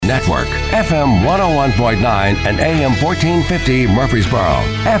Network, FM 101.9 and AM 1450 Murfreesboro,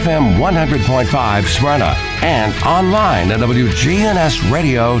 FM 100.5 Smyrna, and online at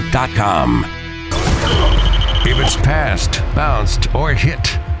WGNSradio.com. If it's passed, bounced, or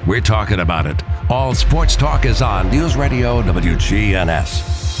hit, we're talking about it. All Sports Talk is on News Radio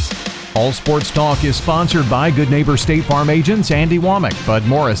WGNS. All Sports Talk is sponsored by Good Neighbor State Farm agents Andy Womack, Bud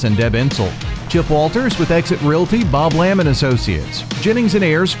Morris, and Deb Insel. Chip Walters with Exit Realty, Bob Lamb and Associates. Jennings and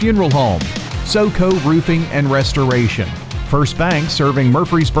Ayers Funeral Home. SoCo Roofing and Restoration. First Bank serving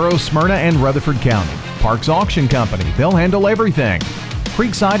Murfreesboro, Smyrna, and Rutherford County. Parks Auction Company. They'll handle everything.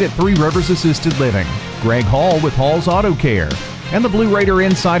 Creekside at Three Rivers Assisted Living. Greg Hall with Hall's Auto Care. And the Blue Raider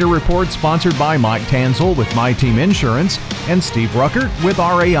Insider Report sponsored by Mike Tansel with My Team Insurance and Steve Ruckert with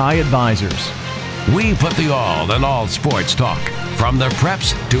RAI Advisors. We put the all in all sports talk. From the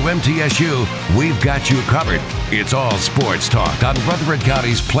Preps to MTSU, we've got you covered. It's All Sports Talk on Rutherford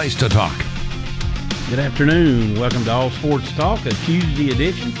County's Place to Talk. Good afternoon. Welcome to All Sports Talk, a Tuesday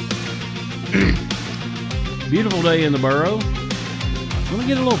edition. Beautiful day in the borough. It's going to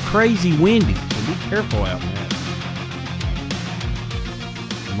get a little crazy windy, so be careful out there.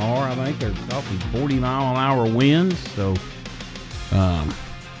 Tomorrow, I think they're talking 40-mile-an-hour winds, so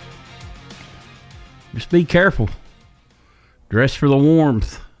just be careful. Dress for the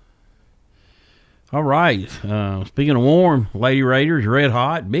warmth. All right. Speaking of warm, Lady Raiders red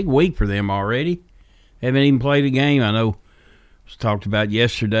hot. Big week for them already. Haven't even played a game. I know it was talked about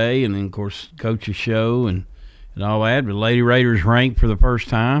yesterday, and then, of course, Coach's show and all that. But Lady Raiders ranked for the first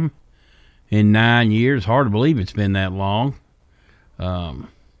time in 9 years. Hard to believe it's been that long.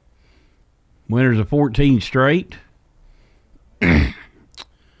 Winners of 14 straight. They're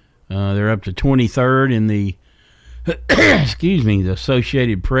up to 23rd in the the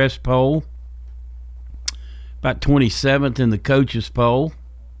Associated Press poll. About 27th in the coaches poll.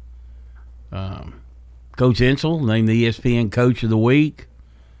 Coach Insel named the ESPN Coach of the Week.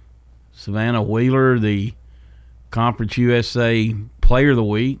 Savannah Wheeler, the Conference USA Player of the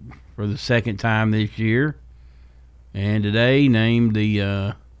Week for the second time this year. And today named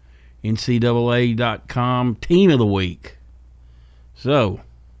the NCAA.com Team of the Week. So,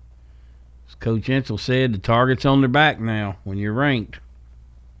 as Coach Insel said, the target's on their back now when you're ranked.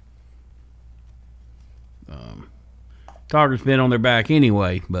 Target's been on their back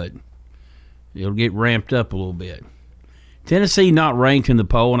anyway, but it'll get ramped up a little bit. Tennessee not ranked in the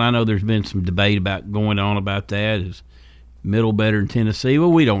poll, and I know there's been some debate going on about that. Is Middle better than Tennessee?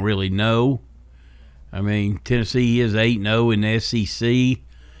 Well, we don't really know. I mean, Tennessee is 8-0 in the SEC.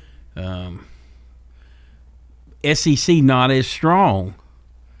 SEC not as strong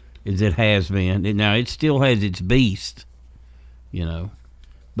as it has been. Now, it still has its beast, you know.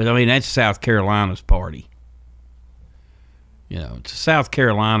 But, I mean, that's South Carolina's party. You know, it's a South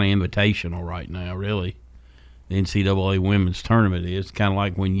Carolina Invitational right now, really. The NCAA women's tournament is kind of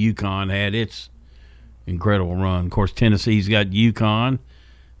like when UConn had its incredible run. Of course, Tennessee's got UConn.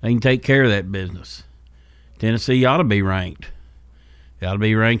 They can take care of that business. Tennessee ought to be ranked. They ought to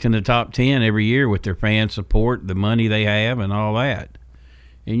be ranked in the top 10 every year with their fan support, the money they have, and all that.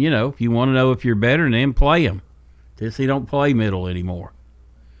 And, you know, if you want to know if you're better than them, play them. Tennessee don't play Middle anymore.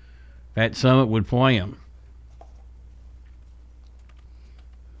 Pat Summitt would play them.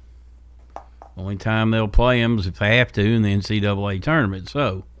 Only time they'll play them is if they have to in the NCAA tournament.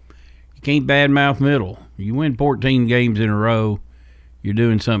 So, you can't badmouth Middle. You win 14 games in a row, you're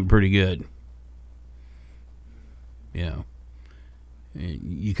doing something pretty good. You know.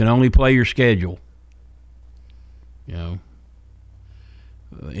 You can only play your schedule. You know.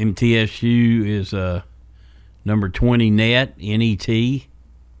 MTSU is number 20 net, N-E-T.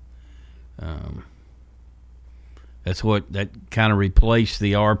 That kind of replaced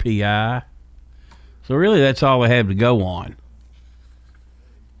the RPI. So really that's all they have to go on.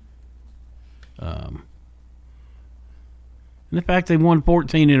 And the fact they won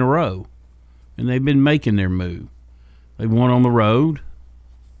 14 in a row, and they've been making their move. They've won on the road.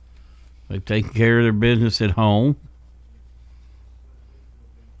 They've taken care of their business at home.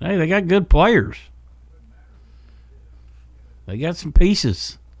 Hey, they got good players. They got some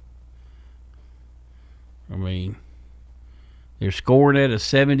pieces. I mean, they're scoring at a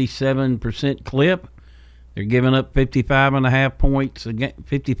 77% clip. They're giving up 55.5 points a game,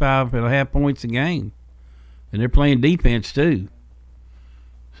 55.5 points a game. And they're playing defense too.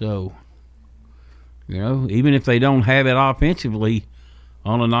 So, you know, even if they don't have it offensively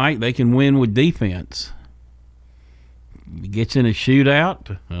on a night, they can win with defense. It gets in a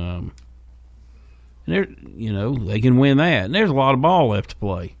shootout. They can win that. And there's a lot of ball left to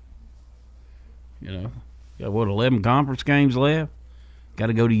play. You know, got 11 conference games left. Got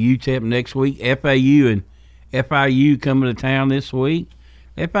to go to UTEP next week. FAU and FIU coming to town this week.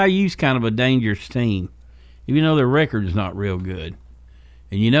 FIU's kind of a dangerous team, even though their record is not real good.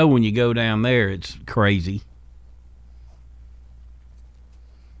 And you know when you go down there, it's crazy.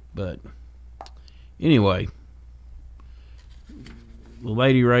 But anyway, the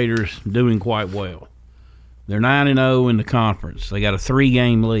Lady Raiders doing quite well. They're 9-0 in the conference. They got a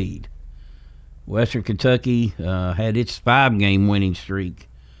 3-game lead. Western Kentucky had its 5-game winning streak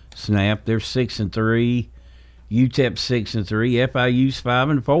snapped. They're 6-3. UTEP 6-3. FIU's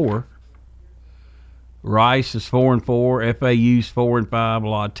 5-4. Rice is 4-4. FAU's 4-5.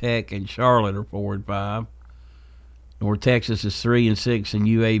 La Tech and Charlotte are 4-5. North Texas is 3-6, and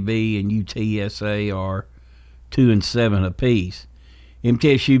UAB and UTSA are 2-7 apiece.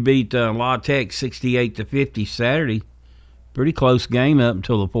 MTSU beat La Tech 68-50 Saturday. Pretty close game up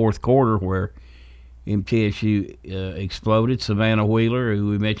until the fourth quarter, where MTSU exploded. Savannah Wheeler,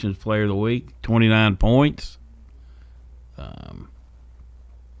 who we mentioned as Player of the Week, 29 points.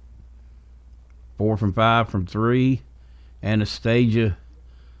 4 from 5 from 3. Anastasia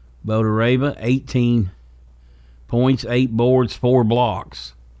Bodareva, 18 points, 8 boards, 4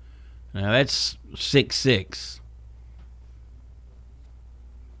 blocks. Now that's 6'6".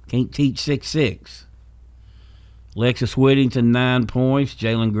 Can't teach 6'6". Lexus Whittington, 9 points.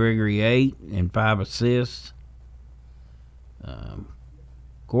 Jalen Gregory, 8, and 5 assists.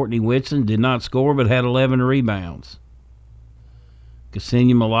 Courtney Whitson did not score but had 11 rebounds.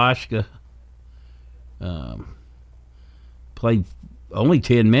 Ksenia Malashka played only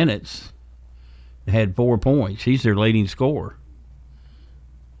 10 minutes and had 4 points. She's their leading scorer.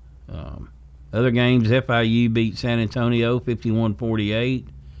 Other games, FIU beat San Antonio 51-48.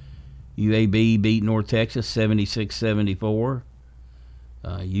 UAB beat North Texas 76-74.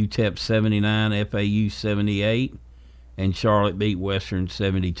 UTEP 79, FAU 78. And Charlotte beat Western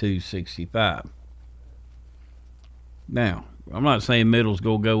 72-65. Now, I'm not saying Middle's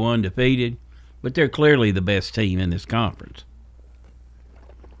going to go undefeated, but they're clearly the best team in this conference.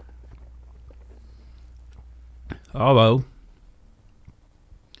 Although,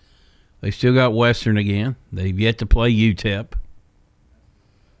 they still got Western again. They've yet to play UTEP.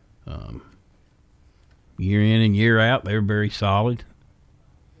 Year in and year out, they're very solid.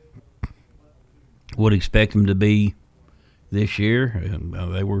 Would expect them to be this year.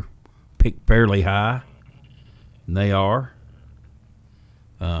 They were picked fairly high, and they are.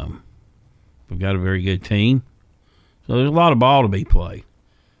 We've got a very good team. So there's a lot of ball to be played.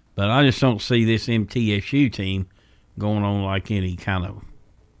 But I just don't see this MTSU team going on like any kind of,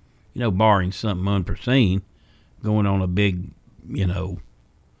 barring something unforeseen, going on a big,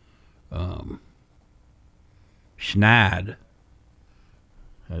 schneid.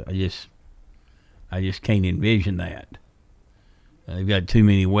 I just can't envision that. They've got too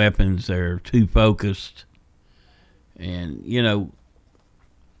many weapons. They're too focused. And,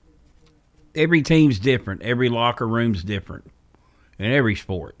 every team's different. Every locker room's different in every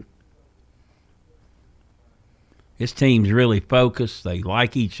sport. This team's really focused. They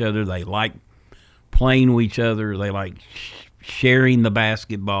like each other. They like playing with each other. They like sharing the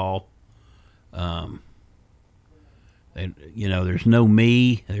basketball. There's no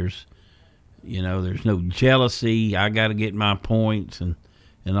me. There's no jealousy. I got to get my points and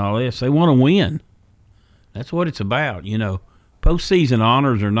all this. They want to win. That's what it's about. Postseason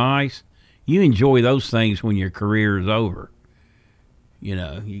honors are nice. You enjoy those things when your career is over.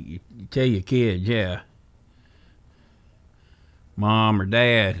 You tell your kids, yeah, Mom or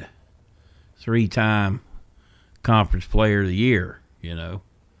Dad, 3-time conference player of the year,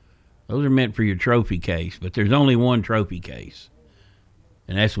 Those are meant for your trophy case, but there's only one trophy case,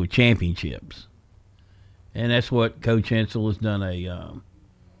 and that's with championships. And that's what Coach Hensel has done a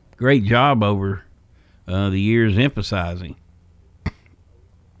great job over the years emphasizing.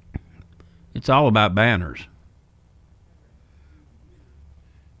 It's all about banners.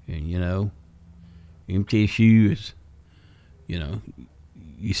 And, MTSU is, you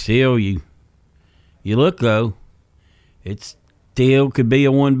look, though, it's still could be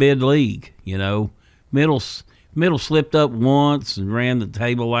a one-bid league, Middle slipped up once and ran the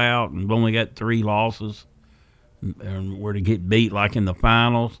table out and only got 3 losses and were to get beat like in the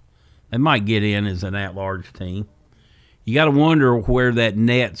finals. They might get in as an at-large team. You got to wonder where that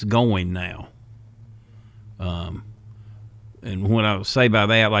net's going now. And what I would say by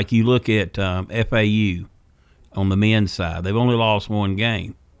that, like you look at FAU on the men's side, they've only lost 1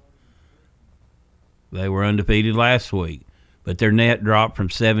 game. They were undefeated last week, but their net dropped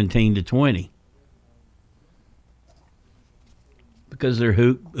from 17 to 20 because they're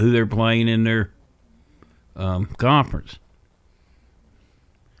who they're playing in their conference.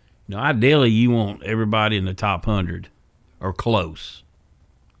 Now, ideally, you want everybody in the top 100 or close.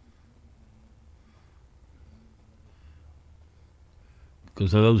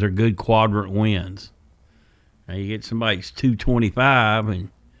 Because those are good quadrant wins. Now, you get somebody's 225 and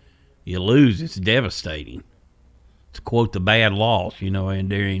you lose, it's devastating. To quote the bad loss, and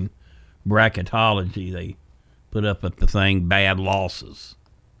during bracketology, they put up at the thing, bad losses,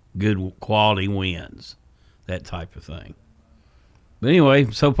 good quality wins, that type of thing. But anyway,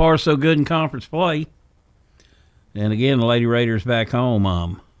 so far so good in conference play. And again, the Lady Raiders back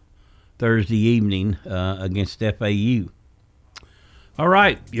home Thursday evening against FAU. All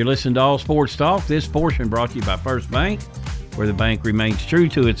right, you're listening to All Sports Talk. This portion brought to you by First Bank, where the bank remains true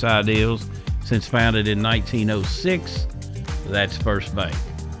to its ideals since founded in 1906. That's First Bank.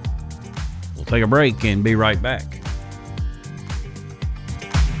 We'll take a break and be right back.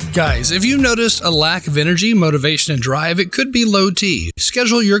 Guys, if you've noticed a lack of energy, motivation, and drive, it could be low T.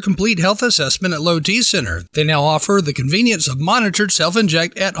 Schedule your complete health assessment at Low T Center. They now offer the convenience of monitored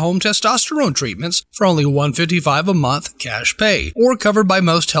self-inject at-home testosterone treatments for only $155 a month cash pay, or covered by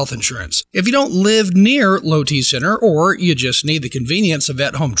most health insurance. If you don't live near Low T Center, or you just need the convenience of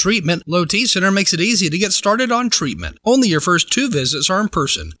at-home treatment, Low T Center makes it easy to get started on treatment. Only your first 2 visits are in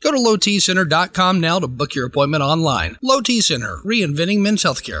person. Go to lowtcenter.com now to book your appointment online. Low T Center, reinventing men's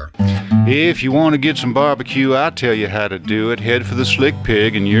healthcare. If you want to get some barbecue, I'll tell you how to do it. Head for the Slick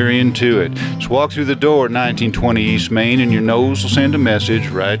Pig and you're into it. Just walk through the door at 1920 East Main and your nose will send a message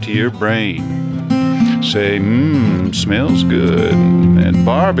right to your brain. Say, smells good. And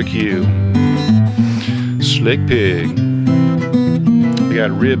barbecue. Slick Pig. We got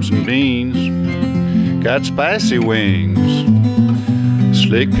ribs and beans. Got spicy wings.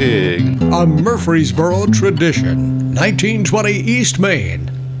 Slick Pig. A Murfreesboro tradition. 1920 East Main.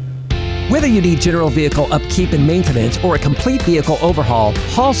 Whether you need general vehicle upkeep and maintenance or a complete vehicle overhaul,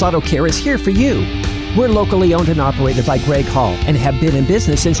 Hall's Auto Care is here for you. We're locally owned and operated by Greg Hall and have been in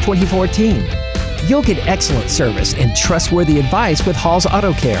business since 2014. You'll get excellent service and trustworthy advice with Hall's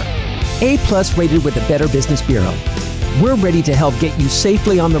Auto Care. A+ rated with the Better Business Bureau. We're ready to help get you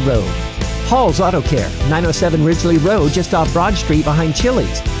safely on the road. Hall's Auto Care, 907 Ridgely Road, just off Broad Street behind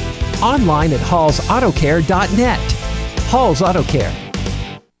Chili's. Online at hallsautocare.net. Hall's Auto Care.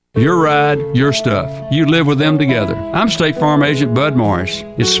 Your ride, your stuff. You live with them together. I'm State Farm Agent Bud Morris.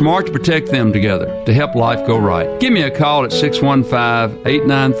 It's smart to protect them together, to help life go right. Give me a call at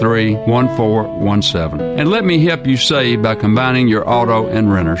 615-893-1417. And let me help you save by combining your auto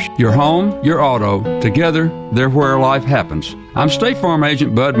and renters. Your home, your auto, together, they're where life happens. I'm State Farm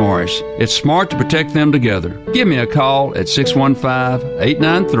Agent Bud Morris. It's smart to protect them together. Give me a call at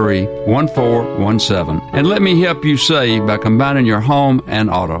 615-893-1417. And let me help you save by combining your home and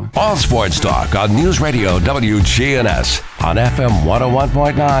auto. All Sports Talk on News Radio WGNS on FM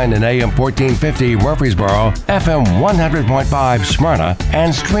 101.9 and AM 1450 Murfreesboro, FM 100.5 Smyrna,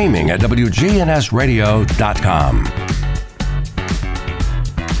 and streaming at WGNSradio.com.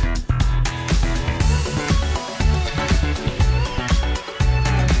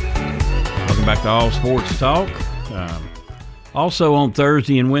 Welcome back to All Sports Talk. Also on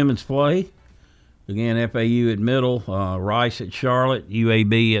Thursday in women's play, again, FAU at Middle, Rice at Charlotte,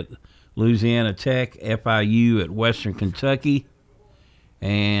 UAB at Louisiana Tech, FIU at Western Kentucky,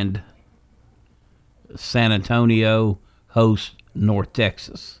 and San Antonio hosts North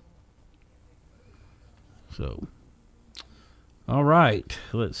Texas. So, all right,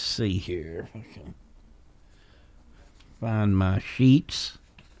 let's see here if I can find my sheets.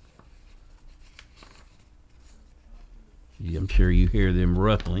 I'm sure you hear them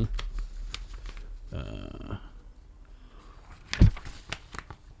ruffling. All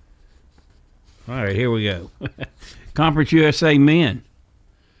right, here we go. Conference USA men.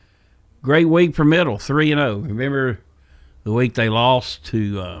 Great week for Middle, 3-0. Remember the week they lost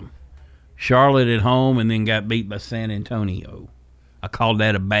to Charlotte at home and then got beat by San Antonio. I called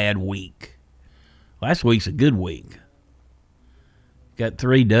that a bad week. Last week's a good week. Got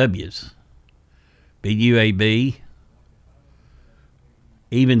 3 W's. Beat UAB.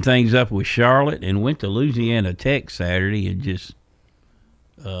 Even things up with Charlotte and went to Louisiana Tech Saturday and just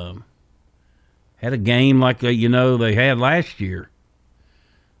had a game like they had last year.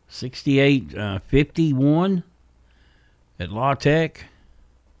 68-51 at La Tech.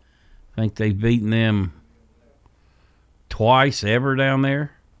 I think they've beaten them twice ever down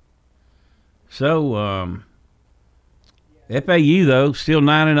there. So FAU though still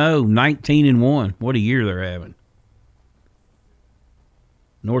 9-0, 19-1. What a year they're having.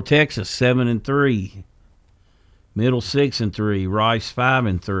 North Texas 7-3, Middle 6-3, Rice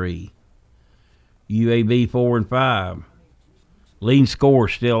 5-3, UAB 4-5, Leading scorer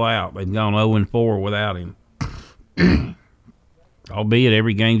still out. They've gone 0-4 without him. Albeit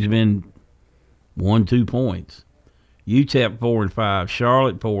every game's been 1-2 points. UTEP 4-5,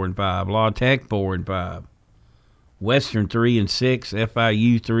 Charlotte 4-5, La Tech 4-5, Western 3-6,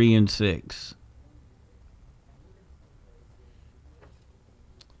 FIU 3-6.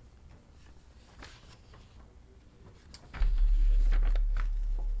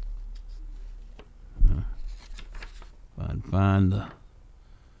 Find the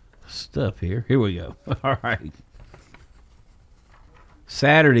stuff here. Here we go. All right.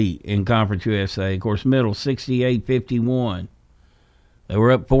 Saturday in Conference USA, of course, Middle 68-51. They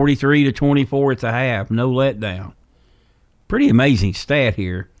were up 43-24 at the half. No letdown. Pretty amazing stat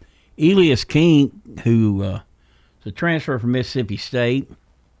here. Elias King, who is a transfer from Mississippi State,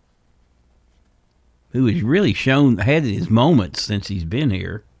 who has really had his moments since he's been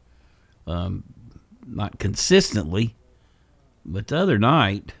here. Not consistently, but the other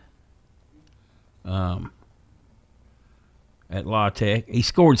night at La Tech, he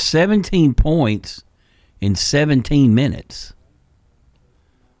scored 17 points in 17 minutes.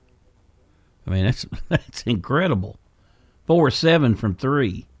 I mean, that's incredible. 4-7 from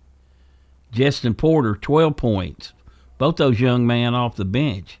 3. Justin Porter, 12 points. Both those young men off the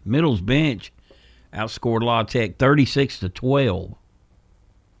bench. Middle's bench outscored La Tech 36-12.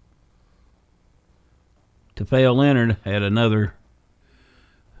 Tafel Leonard had another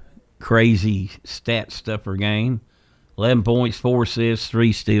crazy stat stuffer game. 11 points, 4 assists,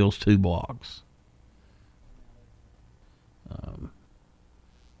 3 steals, 2 blocks.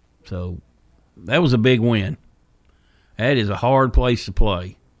 So that was a big win. That is a hard place to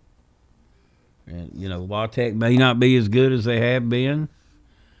play. And, La Tech may not be as good as they have been,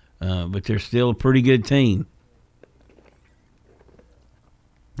 but they're still a pretty good team.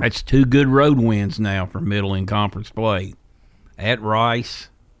 That's 2 good road wins now for Middle in conference play. At Rice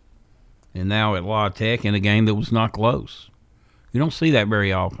and now at La Tech in a game that was not close. You don't see that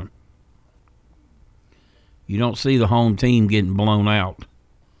very often. You don't see the home team getting blown out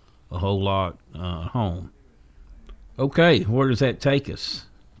a whole lot at home. Okay, where does that take us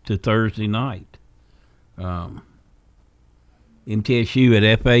to Thursday night? MTSU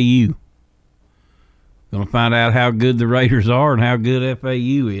at FAU. Going to find out how good the Raiders are and how good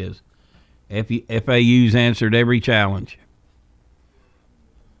FAU is. FAU's answered every challenge.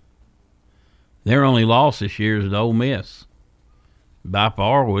 Their only loss this year is to Ole Miss. By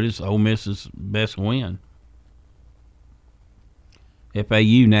far, what is Ole Miss's best win.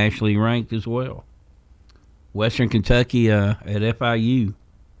 FAU nationally ranked as well. Western Kentucky at FIU.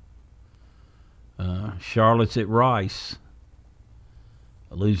 Charlotte's at Rice.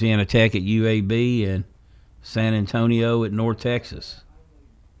 Louisiana Tech at UAB, and San Antonio at North Texas.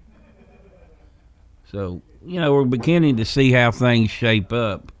 So, we're beginning to see how things shape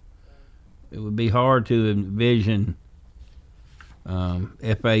up. It would be hard to envision FAU,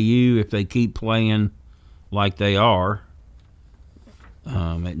 if they keep playing like they are, at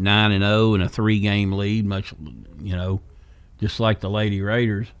 9-0 and a 3-game lead, much, just like the Lady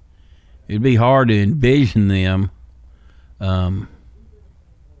Raiders. It'd be hard to envision them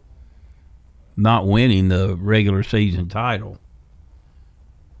not winning the regular season title.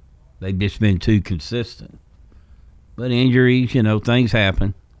 They've just been too consistent. But injuries, things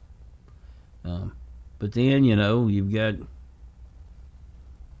happen. But then, you've got,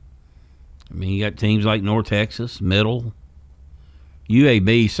 you got teams like North Texas, Middle,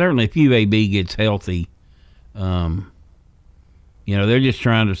 UAB. Certainly if UAB gets healthy, they're just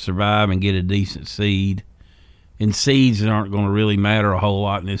trying to survive and get a decent seed. And seeds aren't going to really matter a whole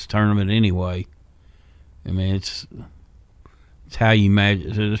lot in this tournament anyway. It's how you match.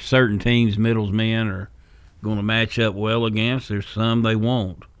 There's certain teams Middle's men are going to match up well against. There's some they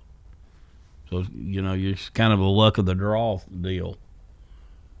won't. So, you're kind of a luck of the draw deal.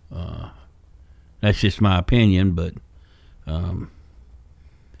 That's just my opinion, but,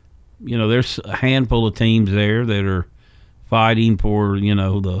 there's a handful of teams there that are fighting for,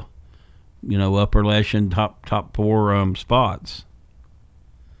 the upper echelon top 4 spots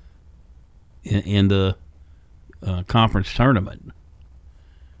in the conference tournament.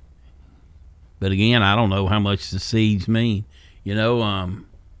 But again, I don't know how much the seeds mean. There's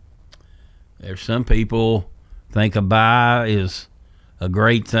some people think a bye is a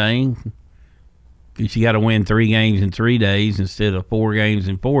great thing because you got to win 3 games in 3 days instead of 4 games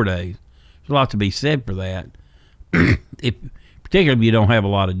in 4 days. There's a lot to be said for that. Particularly if you don't have a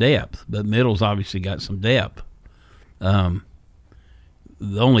lot of depth, but Middle's obviously got some depth. The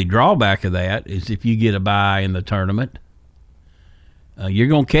only drawback of that is if you get a bye in the tournament, you're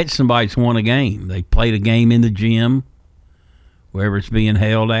going to catch somebody that's won a game. They played a game in the gym wherever it's being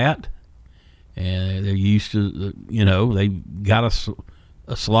held at. And they're used to, they got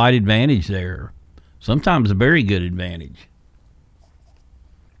a slight advantage there. Sometimes a very good advantage.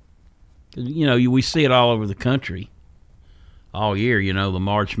 We see it all over the country all year. The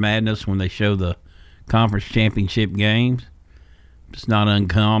March Madness, when they show the conference championship games, it's not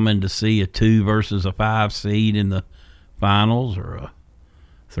uncommon to see a 2 versus a 5 seed in the finals, or a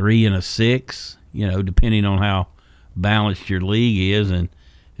 3 and a 6, depending on how balanced your league is. And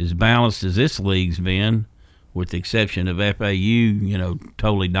as balanced as this league's been, with the exception of FAU,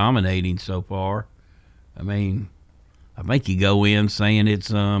 totally dominating so far. I mean, I think you go in saying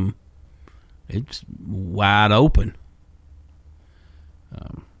it's wide open.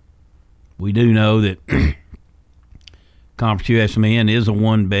 We do know that Conference US Men is a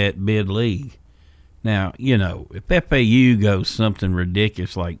one-bid league. Now, if FAU goes something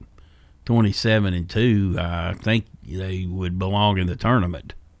ridiculous like 27-2, I think they would belong in the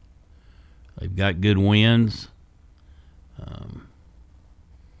tournament. They've got good wins.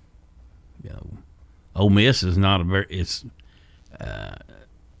 Ole Miss is not it's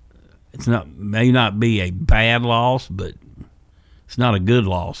not, may not be a bad loss, but it's not a good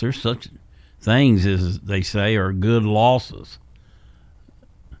loss. There's such things, as they say, are good losses.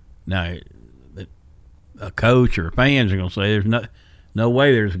 Now, a coach or fans are going to say there's no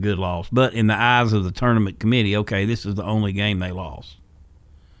way there's a good loss. But in the eyes of the tournament committee, okay, this is the only game they lost.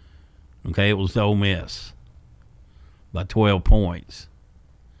 Okay, it was Ole Miss by 12 points.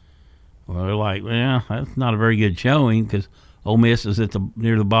 Well, they're like, well, that's not a very good showing because Ole Miss is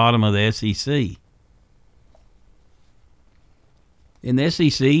near the bottom of the SEC. In the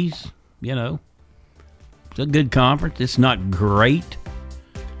SEC's, it's a good conference. It's not great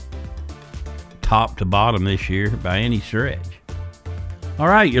top to bottom this year by any stretch. All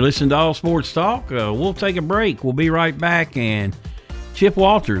right, you're listening to All Sports Talk. We'll take a break. We'll be right back, and Chip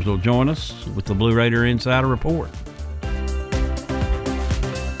Walters will join us with the Blue Raider Insider Report.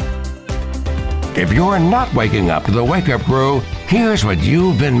 If you're not waking up to the Wake Up Crew, here's what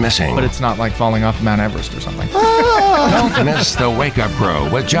you've been missing. But it's not like falling off Mount Everest or something. Don't miss the Wake Up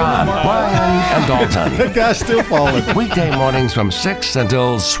Crew with John, Brian, and Dalton. The guy's still falling. Weekday mornings from 6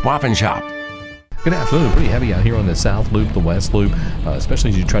 until Swap and Shop. Good afternoon. Pretty heavy out here on the South Loop, the West Loop, especially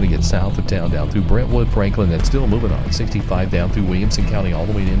as you try to get south of town down through Brentwood, Franklin. That's still moving on 65 down through Williamson County all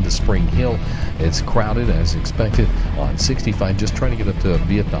the way into Spring Hill. It's crowded as expected on 65, just trying to get up to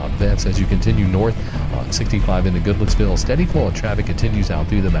Vietnam Vets as you continue north on 65 into Goodlettsville. Steady flow of traffic continues out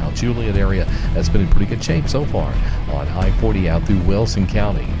through the Mount Juliet area. That's been in pretty good shape so far on I-40 out through Wilson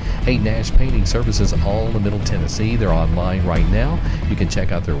County. Hey, Nash Painting Services all in the Middle Tennessee. They're online right now. You can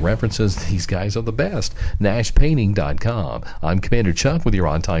check out their references. These guys are the best. NashPainting.com. I'm Commander Chuck with your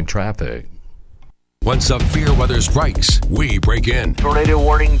on-time traffic. When severe weather strikes, we break in. Tornado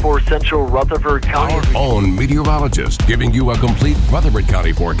warning for central Rutherford County. Our own meteorologist giving you a complete Rutherford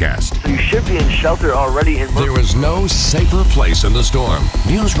County forecast. You should be in shelter already in There is no safer place in the storm.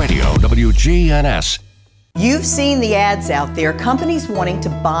 News Radio WGNS. You've seen the ads out there, companies wanting to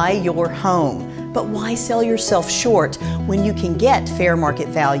buy your home. But why sell yourself short when you can get fair market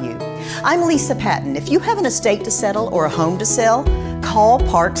value? I'm Lisa Patton. If you have an estate to settle or a home to sell, call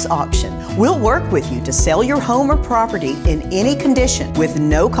Parks Auction. We'll work with you to sell your home or property in any condition with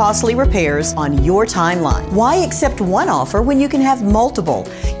no costly repairs on your timeline. Why accept one offer when you can have multiple?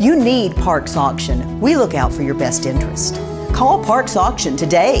 You need Parks Auction. We look out for your best interest. Call Parks Auction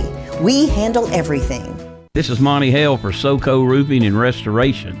today. We handle everything. This is Monty Hale for SoCo Roofing and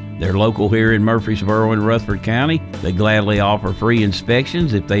Restoration. They're local here in Murfreesboro and Rutherford County. They gladly offer free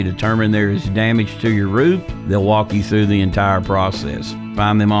inspections. If they determine there is damage to your roof, they'll walk you through the entire process.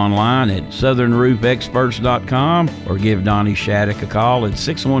 Find them online at southernroofexperts.com or give Donnie Shattuck a call at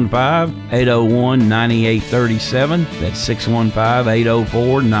 615-801-9837. That's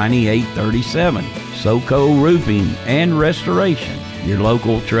 615-804-9837. SoCo Roofing and Restoration, your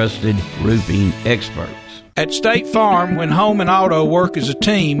local trusted roofing experts. At State Farm, when home and auto work as a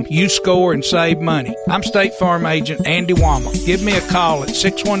team, you score and save money. I'm State Farm agent Andy Womack. Give me a call at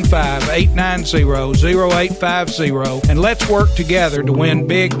 615-890-0850 and let's work together to win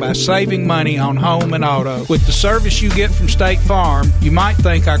big by saving money on home and auto. With the service you get from State Farm, you might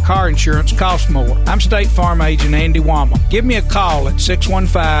think our car insurance costs more. I'm State Farm agent Andy Womack. Give me a call at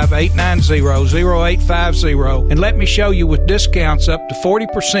 615-890-0850 and let me show you with discounts up to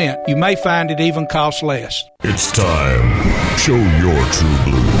 40%. You may find it even costs less. It's time. Show your true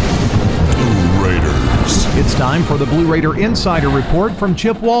blue. Blue Raiders. Sports. It's time for the Blue Raider Insider Report from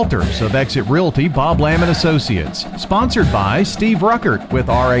Chip Walters of Exit Realty Bob Lamb & Associates. Sponsored by Steve Ruckert with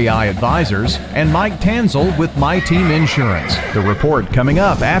RAI Advisors and Mike Tanzel with My Team Insurance. The report coming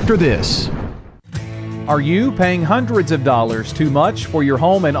up after this. Are you paying hundreds of dollars too much for your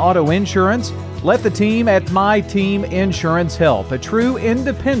home and auto insurance? Let the team at My Team Insurance help, a true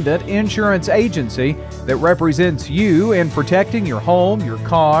independent insurance agency that represents you in protecting your home, your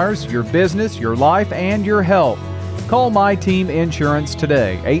cars, your business, your life, and your health. Call My Team Insurance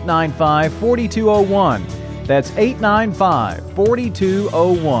today, 895-4201. That's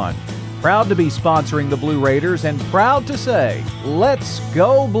 895-4201. Proud to be sponsoring the Blue Raiders and proud to say, let's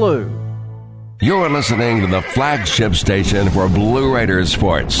go Blue. You're listening to the flagship station for Blue Raiders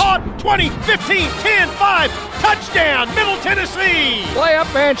sports. On 20, 15, 10, 5, touchdown, Middle Tennessee. Play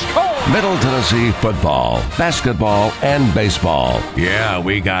up, Bench Cole. Middle Tennessee football, basketball, and baseball. Yeah,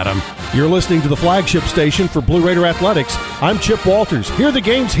 we got them. You're listening to the flagship station for Blue Raider Athletics. I'm Chip Walters. Hear the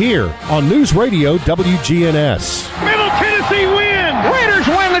games here on News Radio WGNS. Middle Tennessee win. Raiders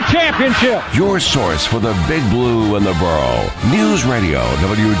win the championship. Your source for the Big Blue and the Borough. News Radio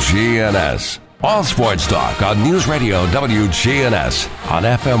WGNS. All sports talk on News Radio WGNS on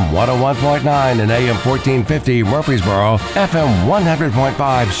FM 101.9 and AM 1450 Murfreesboro, FM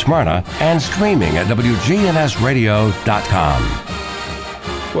 100.5 Smyrna, and streaming at WGNSradio.com.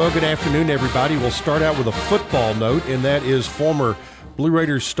 Well, good afternoon, everybody. We'll start out with a football note, and that is former Blue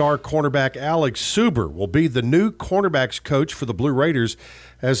Raiders star cornerback Alex Suber will be the new cornerbacks coach for the Blue Raiders,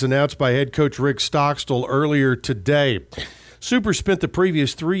 as announced by head coach Rick Stockstill earlier today. Suber spent the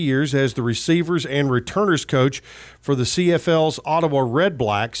previous 3 years as the receivers and returners coach for the CFL's Ottawa Red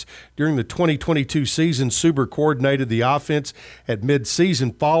Blacks. During the 2022 season, Suber coordinated the offense at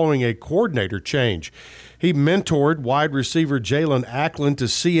midseason following a coordinator change. He mentored wide receiver Jalen Ackland to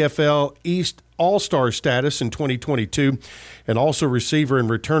CFL East All-Star status in 2022, and also receiver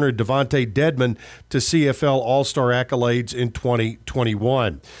and returner Devontae Dedman to CFL All-Star accolades in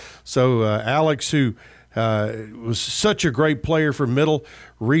 2021. So Alex, who was such a great player for Middle,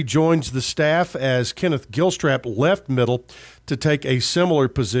 rejoins the staff as Kenneth Gilstrap left Middle to take a similar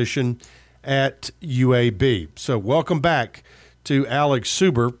position at UAB. So welcome back to Alex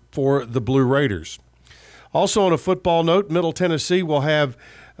Suber for the Blue Raiders. Also on a football note, Middle Tennessee will have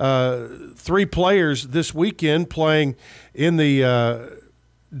 3 players this weekend playing in the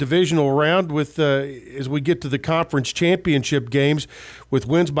divisional round with as we get to the conference championship games with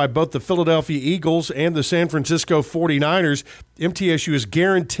wins by both the Philadelphia Eagles and the San Francisco 49ers. MTSU is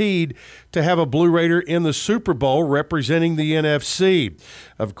guaranteed to have a Blue Raider in the Super Bowl representing the NFC.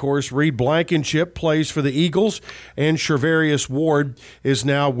 Of course, Reed Blankenship plays for the Eagles, and Shervarius Ward is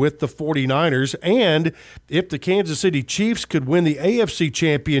now with the 49ers. And if the Kansas City Chiefs could win the AFC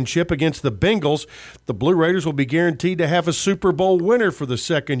Championship against the Bengals, the Blue Raiders will be guaranteed to have a Super Bowl winner for the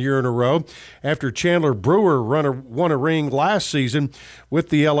second year in a row after Chandler Brewer won a ring last season with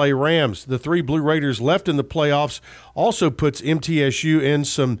the LA Rams. The 3 Blue Raiders left in the playoffs also puts MTSU in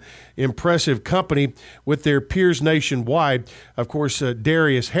some impressive company with their peers nationwide. Of course,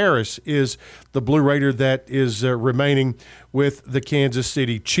 Darius Harris is the Blue Raider that is remaining with the Kansas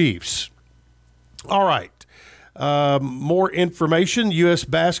City Chiefs. All right. More information. U.S.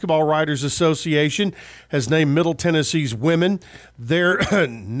 Basketball Writers Association has named Middle Tennessee's women their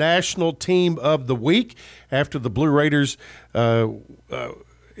National Team of the Week after the Blue Raiders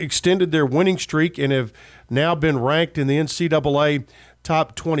extended their winning streak and have now been ranked in the NCAA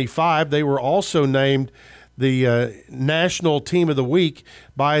top 25. They were also named the National Team of the Week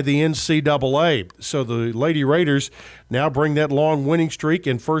by the NCAA. So the Lady Raiders now bring that long winning streak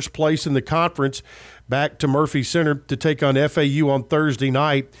in first place in the conference back to Murphy Center to take on FAU on Thursday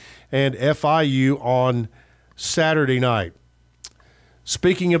night and FIU on Saturday night.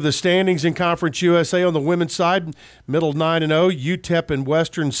 Speaking of the standings in Conference USA on the women's side, Middle 9-0, UTEP and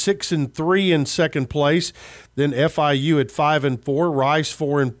Western 6-3 in second place. Then FIU at 5-4, Rice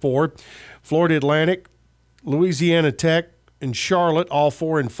 4-4, Florida Atlantic, Louisiana Tech, and Charlotte all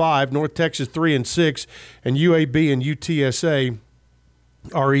 4-5, North Texas 3-6, and UAB and UTSA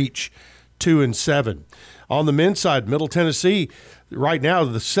are each 2-7. On the men's side, Middle Tennessee right now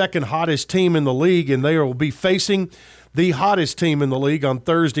the second hottest team in the league, and they will be facing the hottest team in the league on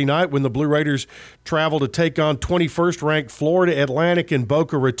Thursday night when the Blue Raiders travel to take on 21st-ranked Florida Atlantic in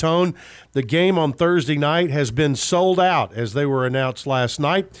Boca Raton. The game on Thursday night has been sold out as they were announced last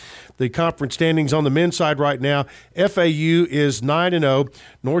night. The conference standings on the men's side right now, FAU is 9-0,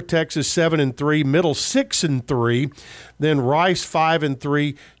 North Texas 7-3, Middle 6-3, then Rice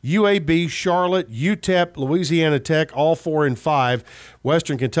 5-3, UAB, Charlotte, UTEP, Louisiana Tech all 4-5,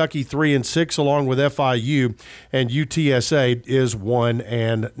 Western Kentucky 3-6, along with FIU, and UTSA is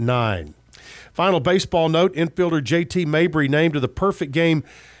 1-9. Final baseball note, infielder J.T. Mabry named to the Perfect Game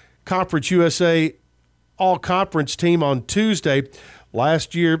Conference USA All-Conference team on Tuesday.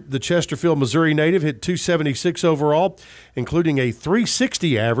 Last year, the Chesterfield, Missouri native hit .276 overall, including a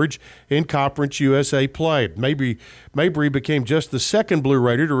 .360 average in Conference USA play. Mabry became just the second Blue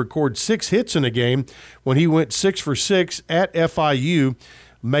Raider to record 6 hits in a game when he went 6 for 6 at FIU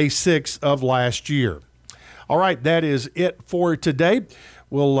May 6th of last year. All right, that is it for today.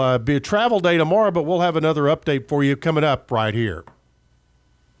 Will be a travel day tomorrow, but we'll have another update for you coming up right here.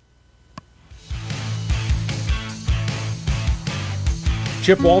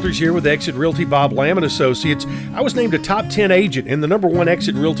 Chip Walters here with Exit Realty Bob Lamb & Associates. I was named a top 10 agent in the #1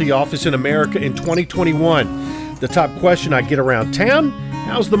 Exit Realty office in America in 2021. The top question I get around town,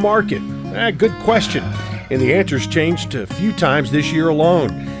 how's the market? Good question. And the answer's changed a few times this year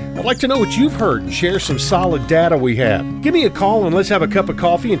alone. I'd like to know what you've heard and share some solid data we have. Give me a call and let's have a cup of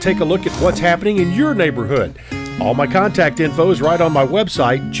coffee and take a look at what's happening in your neighborhood. All my contact info is right on my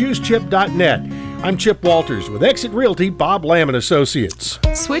website, choosechip.net. I'm Chip Walters with Exit Realty Bob Lamb & Associates.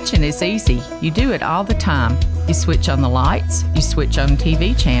 Switching is easy. You do it all the time. You switch on the lights, you switch on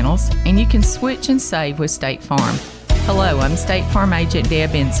TV channels, and you can switch and save with State Farm. Hello, I'm State Farm Agent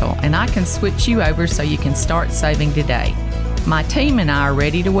Deb Insel, and I can switch you over so you can start saving today. My team and I are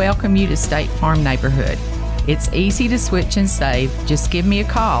ready to welcome you to State Farm Neighborhood. It's easy to switch and save. Just give me a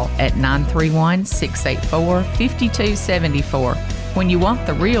call at 931-684-5274. When you want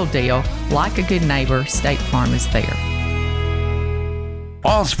the real deal, like a good neighbor, State Farm is there.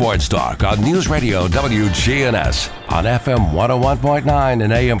 All Sports Talk on News Radio WGNS on FM 101.9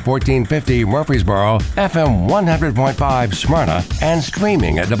 and AM 1450 Murfreesboro, FM 100.5 Smyrna, and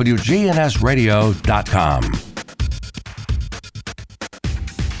streaming at WGNSradio.com.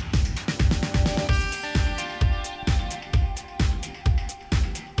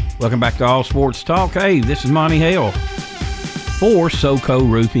 Welcome back to All Sports Talk. Hey, this is Monty Hale for SoCo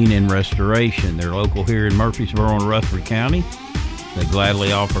Roofing and Restoration. They're local here in Murfreesboro and Rutherford County. They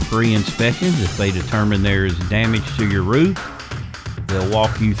gladly offer free inspections if they determine there is damage to your roof. They'll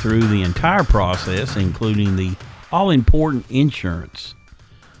walk you through the entire process, including the all-important insurance.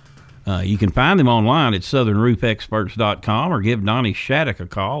 You can find them online at southernroofexperts.com or give Donnie Shattuck a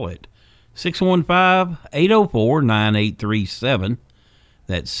call at 615-804-9837.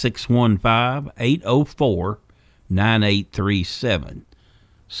 That's 615-804-9837.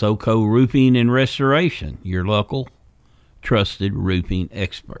 SoCo Roofing and Restoration, your local trusted roofing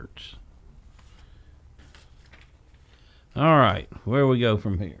experts. All right, where we go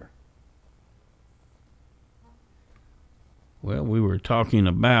from here? Well, we were talking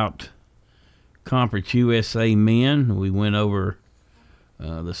about Conference USA men. We went over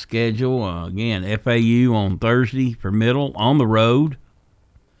the schedule. Again, FAU on Thursday for middle on the road.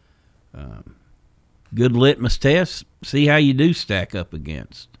 Good litmus test. See how you do stack up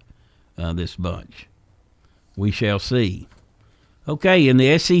against this bunch. We shall see. Okay, in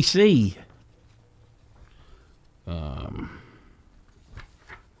the SEC,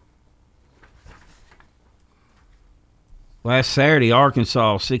 last Saturday,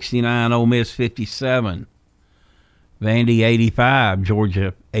 Arkansas 69, Ole Miss 57, Vandy 85,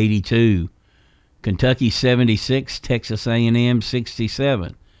 Georgia 82, Kentucky 76, Texas A&M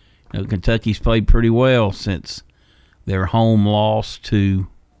 67. You know, Kentucky's played pretty well since their home loss to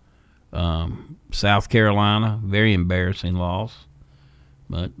South Carolina. Very embarrassing loss.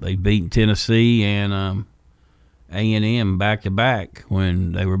 But they've beaten Tennessee and A&M back-to-back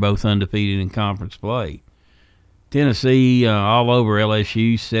when they were both undefeated in conference play. Tennessee all over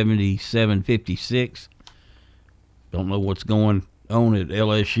LSU, 77-56. Don't know what's going on at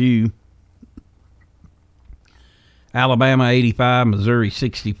LSU. Alabama 85, Missouri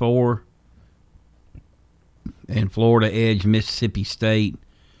 64, and Florida edged Mississippi State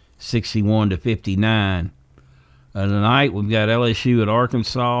 61-59. Tonight we've got LSU at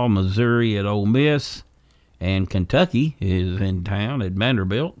Arkansas, Missouri at Ole Miss, and Kentucky is in town at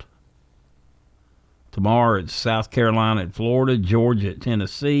Vanderbilt. Tomorrow it's South Carolina at Florida, Georgia at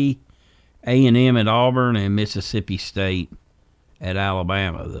Tennessee, A&M at Auburn, and Mississippi State at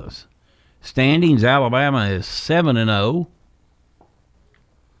Alabama. Those standings, Alabama is 7-0.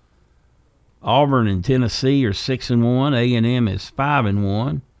 Auburn and Tennessee are 6-1. A&M is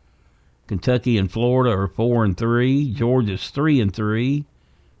 5-1. Kentucky and Florida are 4-3. Georgia's 3-3.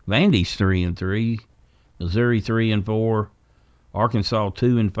 Vandy's 3-3. Missouri 3-4. Arkansas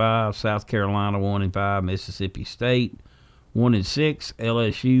 2-5. South Carolina 1-5. Mississippi State 1-6.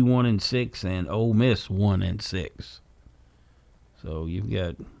 LSU 1-6, and Ole Miss 1-6. So you've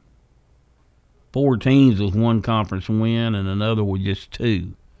got 4 teams with 1 conference win and another with just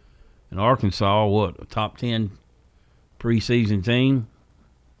 2. And Arkansas, a top 10 preseason team?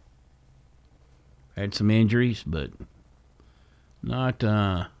 Had some injuries, but not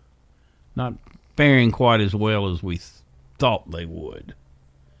faring quite as well as we thought they would.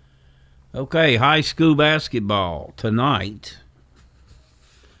 Okay, high school basketball tonight.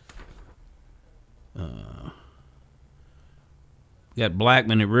 Got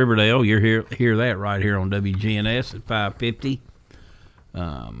Blackman at Riverdale. You'll hear that right here on WGNS at 5:50.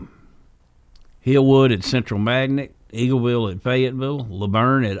 Hillwood at Central Magnet. Eagleville at Fayetteville.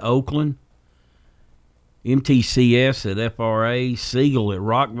 Laverne at Oakland. MTCS at FRA. Siegel at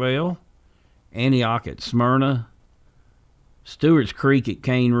Rockville. Antioch at Smyrna. Stewart's Creek at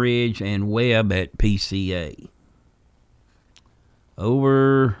Cane Ridge. And Webb at PCA.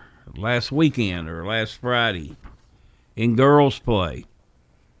 Over last weekend or last Friday in girls play,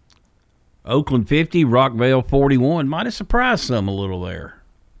 Oakland 50, Rockville 41. Might have surprised some a little there.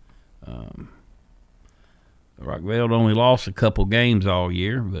 Rockville only lost a couple games all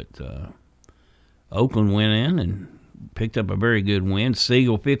year, but Oakland went in and picked up a very good win.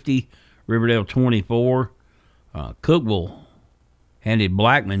 Siegel 50, Riverdale 24. Cookeville handed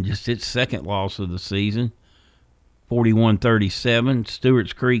Blackman just its second loss of the season, 41-37.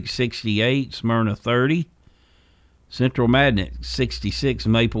 Stewart's Creek 68, Smyrna 30. Central Magnet 66,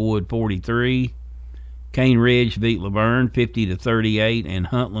 Maplewood 43. Cane Ridge beat Laverne 50-38, and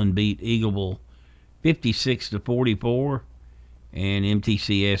Huntland beat Eagleville 56-44, and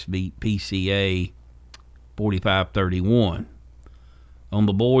MTCS beat PCA 45-31. On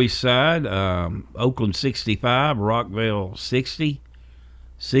the boys' side, Oakland 65, Rockville 60,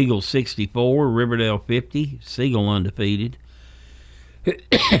 Siegel 64, Riverdale 50, Siegel undefeated.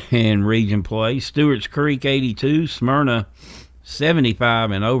 And region play, Stewart's Creek 82, Smyrna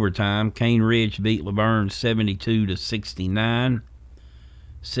 75 in overtime. Cane Ridge beat Laverne 72-69.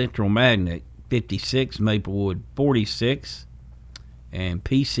 Central Magnet 56, Maplewood 46, and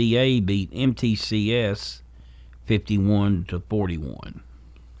PCA beat MTCS 51-41.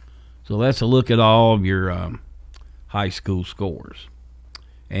 So that's a look at all of your high school scores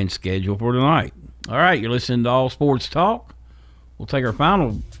and schedule for tonight. All right, you're listening to All Sports Talk. We'll take our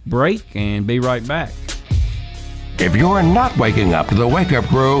final break and be right back. If you're not waking up to the Wake Up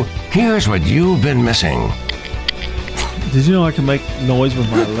Crew, here's what you've been missing. Did you know I can make noise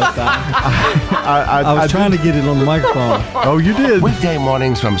with my left eye? I was trying to get it on the microphone. Oh, you did. Weekday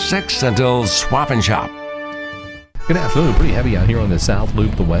mornings from 6 until Swap and Shop. Good afternoon. Pretty heavy out here on the South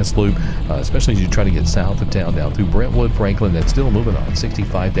Loop, the West Loop, especially as you try to get south of town down through Brentwood, Franklin. That's still moving on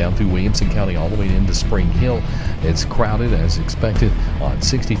 65 down through Williamson County all the way into Spring Hill. It's crowded as expected on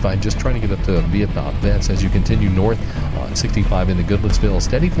 65, just trying to get up to Vietnam Vets as you continue north on 65 into Goodlettsville.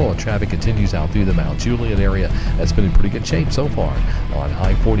 Steady flow of traffic continues out through the Mount Juliet area. That's been in pretty good shape so far on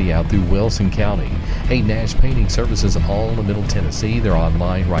I-40 out through Wilson County. Hey, Nash Painting Services all in Middle Tennessee. They're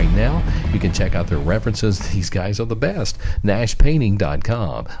online right now. You can check out their references. These guys are the best.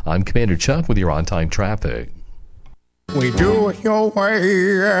 NashPainting.com. I'm Commander Chuck with your on-time traffic. We do it your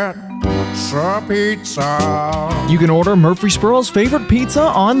way at Sir Pizza. You can order Murfreesboro's favorite pizza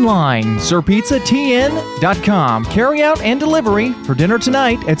online. SirPizzaTN.com. Carry out and delivery for dinner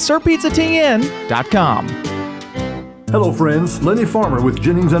tonight at SirPizzaTN.com. Hello friends, Lenny Farmer with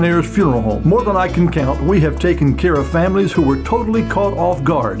Jennings & Ayers Funeral Home. More than I can count, we have taken care of families who were totally caught off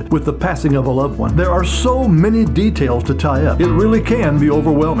guard with the passing of a loved one. There are so many details to tie up. It really can be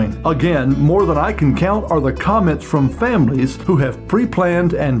overwhelming. Again, more than I can count are the comments from families who have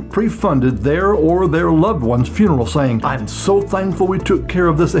pre-planned and pre-funded their or their loved one's funeral saying, "I'm so thankful we took care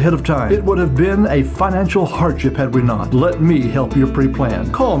of this ahead of time. It would have been a financial hardship had we not. Let me help you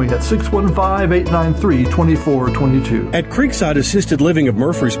pre-plan." Call me at 615-893-2422. At Creekside Assisted Living of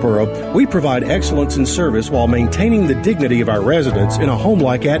Murfreesboro, we provide excellence in service while maintaining the dignity of our residents in a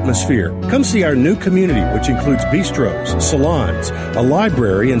home-like atmosphere. Come see our new community, which includes bistros, salons, a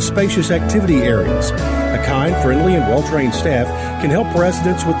library, and spacious activity areas. A kind, friendly, and well-trained staff can help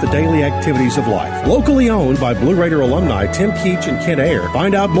residents with the daily activities of life. Locally owned by Blue Raider alumni Tim Keach and Kent Ayer.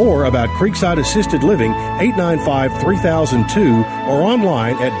 Find out more about Creekside Assisted Living, 895-3002, or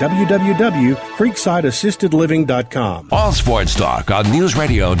online at www.creeksideassistedliving.com. All Sports Talk on News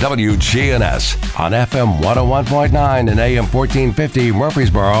Radio WGNS on FM 101.9 and AM 1450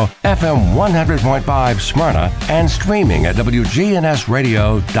 Murfreesboro, FM 100.5 Smyrna, and streaming at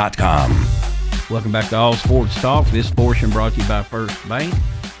WGNSradio.com. Welcome back to All Sports Talk. This portion brought to you by First Bank.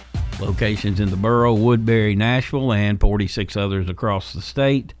 Locations in the borough, Woodbury, Nashville, and 46 others across the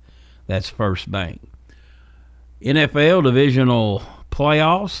state. That's First Bank. NFL divisional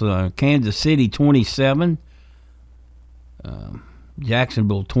playoffs, Kansas City 27,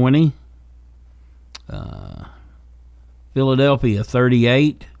 Jacksonville 20, Philadelphia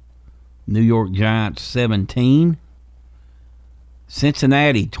 38, New York Giants 17,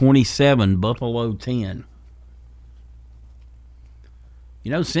 Cincinnati 27, Buffalo 10.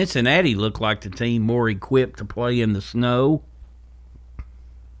 You know, Cincinnati looked like the team more equipped to play in the snow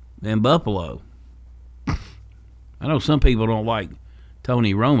than Buffalo. I know some people don't like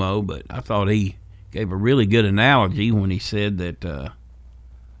Tony Romo, but I thought he gave a really good analogy when he said that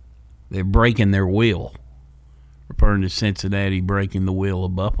they're breaking their will, referring to Cincinnati breaking the will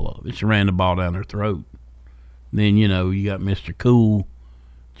of Buffalo. They just ran the ball down their throat. Then, you know, you got Mr. Cool,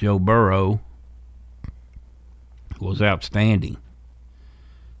 Joe Burrow, who was outstanding.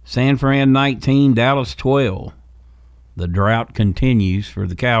 San Fran 19, Dallas 12. The drought continues for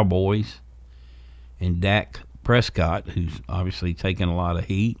the Cowboys. And Dak Prescott, who's obviously taking a lot of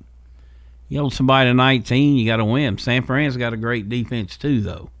heat. You hold somebody to 19, you got to win. San Fran's got a great defense too,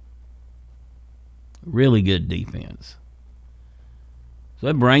 though. Really good defense. So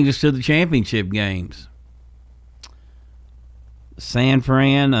that brings us to the championship games. San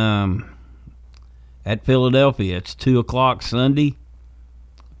Fran at Philadelphia. It's 2 o'clock Sunday.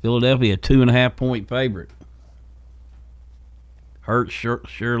 Philadelphia, 2.5-point favorite. Hurts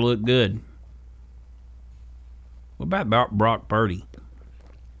sure look good. What about Brock Purdy?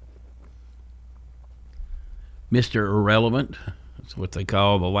 Mr. Irrelevant. That's what they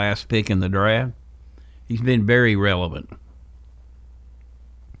call the last pick in the draft. He's been very relevant.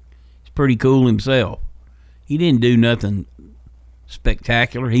 He's pretty cool himself. He didn't do nothing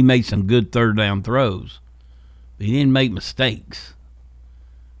spectacular. He made some good third down throws. But he didn't make mistakes.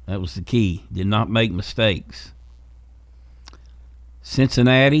 That was the key. Did not make mistakes.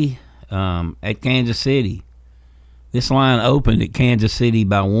 Cincinnati at Kansas City. This line opened at Kansas City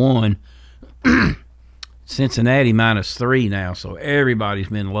by 1. Cincinnati -3 now, so everybody's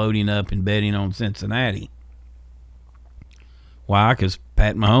been loading up and betting on Cincinnati. Why? Because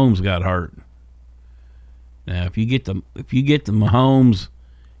Pat Mahomes got hurt. Now, if you get the Mahomes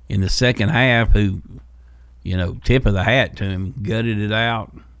in the second half, who, you know, tip of the hat to him, gutted it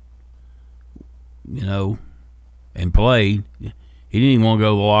out, you know, and played. He didn't even want to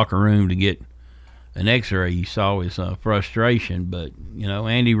go to the locker room to get an X-ray. You saw his frustration, but, you know,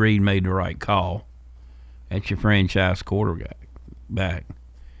 Andy Reid made the right call. That's your franchise quarterback back.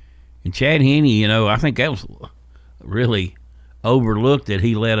 And Chad Henne, you know, I think that was really overlooked that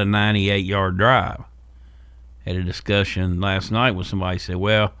he led a 98-yard drive. Had a discussion last night with somebody said,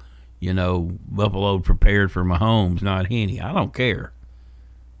 well, you know, Buffalo prepared for Mahomes, not Henne. I don't care.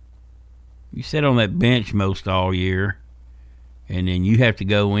 You sit on that bench most all year, and then you have to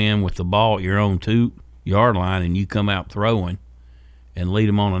go in with the ball at your own 2-yard line, and you come out throwing and lead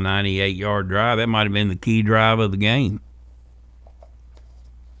them on a 98-yard drive. That might have been the key drive of the game.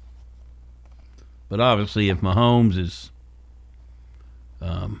 But obviously, if Mahomes is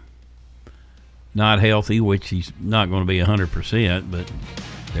not healthy, which he's not going to be 100%, but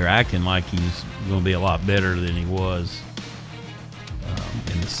they're acting like he's going to be a lot better than he was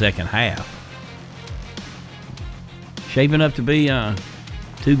in the second half. Shaping up to be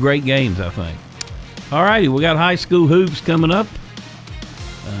 2 great games, I think. All righty, we got high school hoops coming up.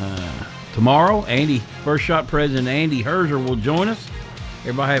 Tomorrow, First Shot President Andy Herzer will join us.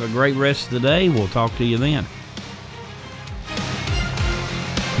 Everybody have a great rest of the day. We'll talk to you then.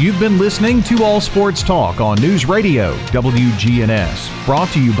 You've been listening to All Sports Talk on News Radio WGNS. Brought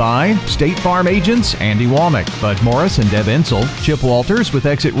to you by State Farm agents Andy Womack, Bud Morris and Deb Insel, Chip Walters with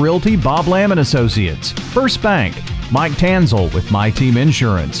Exit Realty, Bob Lamb and Associates, First Bank, Mike Tanzel with My Team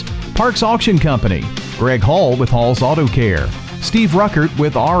Insurance, Parks Auction Company, Greg Hall with Hall's Auto Care, Steve Ruckert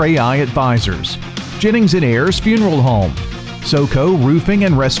with RAI Advisors, Jennings & Ayers Funeral Home, SoCo Roofing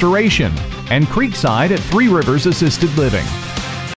and Restoration, and Creekside at Three Rivers Assisted Living.